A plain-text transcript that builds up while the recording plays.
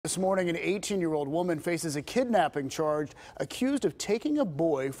This morning, an 18-year-old woman faces a kidnapping charge accused of taking a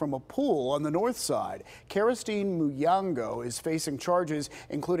boy from a pool on the north side. Karistine Muyango is facing charges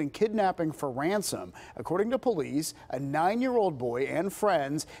including kidnapping for ransom. According to police, a 9-year-old boy and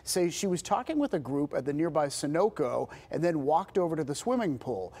friends say she was talking with a group at the nearby Sunoco and then walked over to the swimming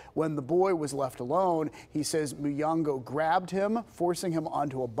pool. When the boy was left alone, he says Muyango grabbed him, forcing him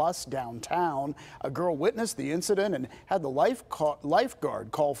onto a bus downtown. A girl witnessed the incident and had the lifeguard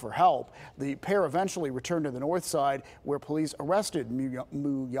call for help. The pair eventually returned to the north side where police arrested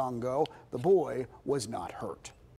Muyango. The boy was not hurt.